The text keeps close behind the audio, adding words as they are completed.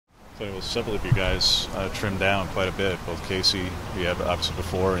Well, several of you guys trimmed down quite a bit. Both Casey, we had obviously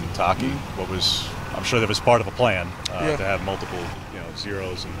before, and Taki. I'm sure that was part of a plan to have multiple,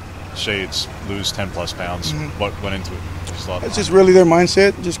 zeros and shades lose 10 plus pounds. What went into it? It's just really their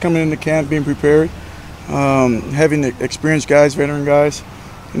mindset, just coming into camp, being prepared, having experienced guys, veteran guys.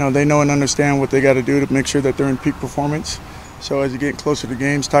 They know and understand what they got to do to make sure that they're in peak performance. So as you get closer to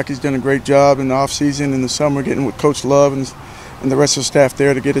games, Taki's done a great job in the off season, in the summer, getting with Coach Love and the rest of the staff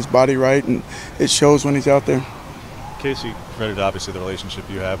there to get his body right, and it shows when he's out there. Casey, credit obviously the relationship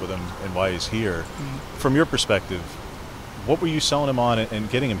you have with him and why he's here. From your perspective, what were you selling him on and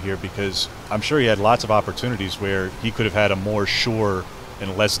getting him here? Because I'm sure he had lots of opportunities where he could have had a more sure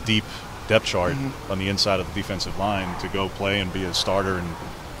and less deep depth chart on the inside of the defensive line to go play and be a starter and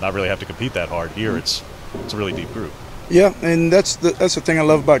not really have to compete that hard. Here, it's a really deep group. Yeah, and that's the thing I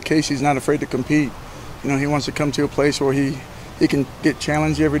love about Casey. He's not afraid to compete. He wants to come to a place where he can get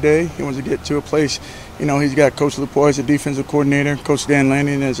challenged every day. He wants to get to a place, he's got Coach LaPoy as a defensive coordinator, Coach Dan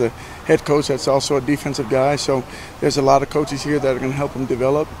Lanning as a head coach that's also a defensive guy. So there's a lot of coaches here that are going to help him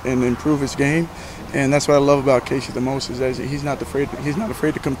develop and improve his game. And that's what I love about Casey the most, is that he's not afraid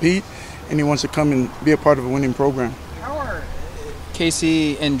to compete, and he wants to come and be a part of a winning program. How are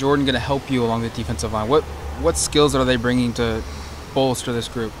Casey and Jordan going to help you along the defensive line? What skills are they bringing to bolster this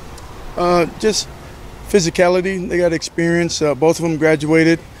group? Just physicality. They got experience. Both of them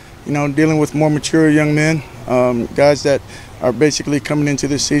graduated, dealing with more mature young men, guys that are basically coming into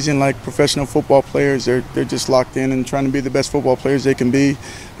this season like professional football players. They're just locked in and trying to be the best football players they can be.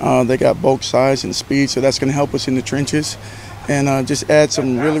 They got bulk, size, and speed, so that's going to help us in the trenches and just add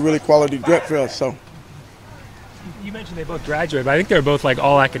some really, really quality depth for us. So. You mentioned they both graduated, but I think they're both like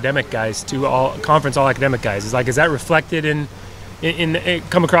all academic guys too, all conference all academic guys. Is that reflected in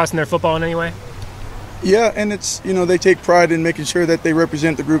come across in their football in any way? Yeah, and it's they take pride in making sure that they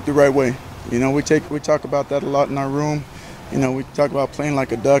represent the group the right way. We talk about that a lot in our room. We talk about playing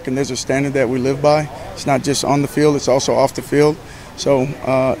like a duck, and there's a standard that we live by. It's not just on the field; it's also off the field. So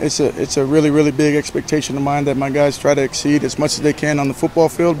it's a really, really big expectation of mine that my guys try to exceed as much as they can on the football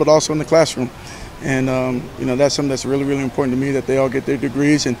field, but also in the classroom. And that's something that's really, really important to me, that they all get their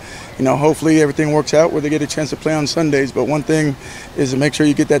degrees, and hopefully everything works out where they get a chance to play on Sundays. But one thing is to make sure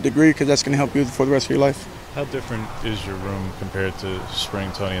you get that degree, because that's going to help you for the rest of your life. How different is your room compared to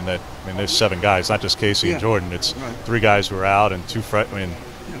spring, Tony? In that, there's 7 guys, not just Casey and Jordan. It's 3 guys who are out and 2 freshmen.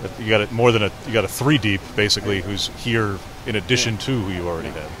 You got a 3 deep basically who's here in addition to who you already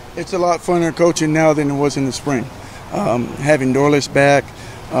had. It's a lot funner coaching now than it was in the spring. Having Dorless back.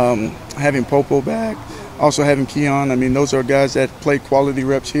 Having Popo back, also having Keon. Those are guys that play quality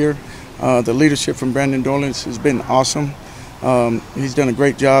reps here. The leadership from Brandon Dorlance has been awesome. He's done a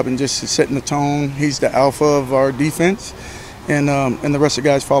great job in just setting the tone. He's the alpha of our defense, and the rest of the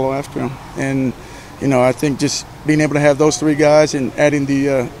guys follow after him. And I think just being able to have those 3 guys and adding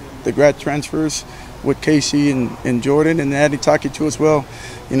the grad transfers with Casey and Jordan, and adding Taki too as well,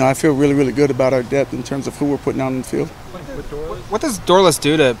 I feel really, really good about our depth in terms of who we're putting out on the field. What does Dorless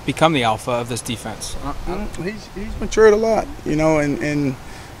do to become the alpha of this defense? He's matured a lot, and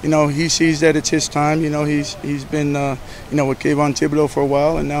he sees that it's his time. He's been with Kayvon Thibodeau for a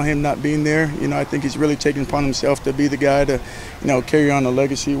while, and now him not being there, I think he's really taken upon himself to be the guy to carry on a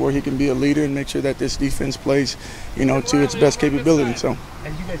legacy where he can be a leader and make sure that this defense plays to its best capability. So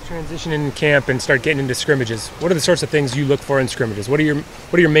as you guys transition in camp and start getting into scrimmages, what are the sorts of things you look for in scrimmages? What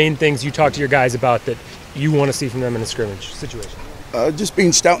are your main things you talk to your guys about that you want to see from them in a scrimmage situation? Just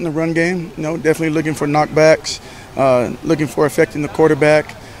being stout in the run game, definitely looking for knockbacks, looking for affecting the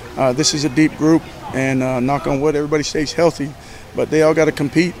quarterback. This is a deep group, and knock on wood, everybody stays healthy, but they all got to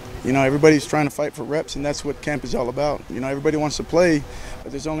compete. Everybody's trying to fight for reps, and that's what camp is all about. Everybody wants to play,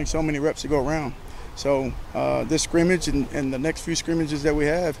 but there's only so many reps to go around. So this scrimmage and the next few scrimmages that we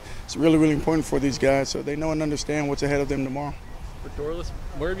have, it's really, really important for these guys, so they know and understand what's ahead of them tomorrow. With Dorless,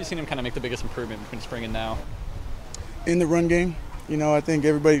 where have you seen him kind of make the biggest improvement between spring and now? In the run game. I think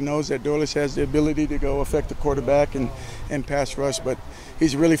everybody knows that Dorless has the ability to go affect the quarterback and pass rush, but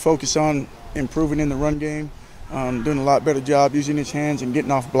he's really focused on improving in the run game, doing a lot better job using his hands and getting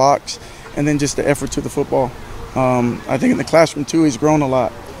off blocks, and then just the effort to the football. I think in the classroom too, he's grown a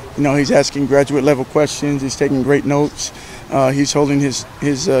lot. He's asking graduate level questions, he's taking great notes, he's holding his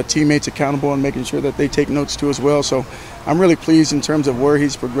teammates accountable and making sure that they take notes too as well. So I'm really pleased in terms of where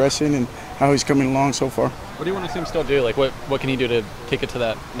he's progressing and how he's coming along so far. What do you want to see him still do? Like, what can he do to take it to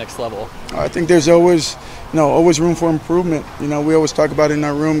that next level? I think there's always room for improvement. We always talk about in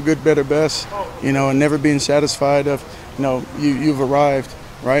our room, good, better, best, and never being satisfied of, you've arrived,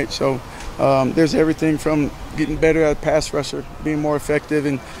 right? So There's everything from getting better at pass rusher, being more effective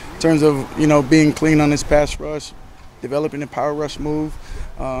in terms of, being clean on his pass rush, developing a power rush move.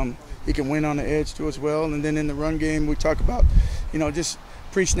 He can win on the edge too as well. And then in the run game, we talk about, just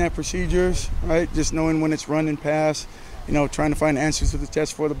pre-snap procedures, right? Just knowing when it's run and pass, trying to find answers to the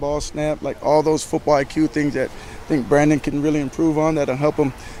test for the ball snap, like all those football IQ things that I think Brandon can really improve on that'll help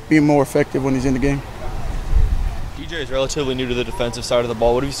him be more effective when he's in the game. DJ is relatively new to the defensive side of the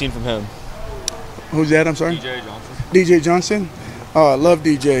ball. What have you seen from him? Who's that? I'm sorry? DJ Johnson. DJ Johnson? Oh, I love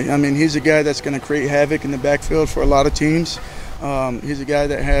DJ. I mean, he's a guy that's going to create havoc in the backfield for a lot of teams. He's a guy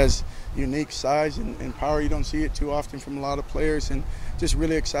that has unique size and power. You don't see it too often from a lot of players, and just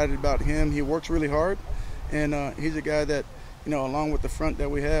really excited about him. He works really hard, and he's a guy that, along with the front that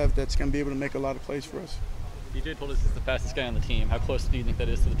we have, that's going to be able to make a lot of plays for us. DJ told us he's the fastest guy on the team. How close do you think that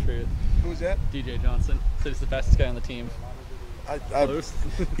is to the truth? Who's that? DJ Johnson said he's the fastest guy on the team. Close?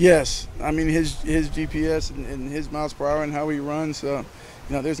 Yes. I mean, his GPS and his miles per hour and how he runs,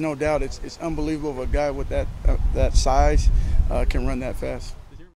 there's no doubt. It's unbelievable if a guy with that size can run that fast.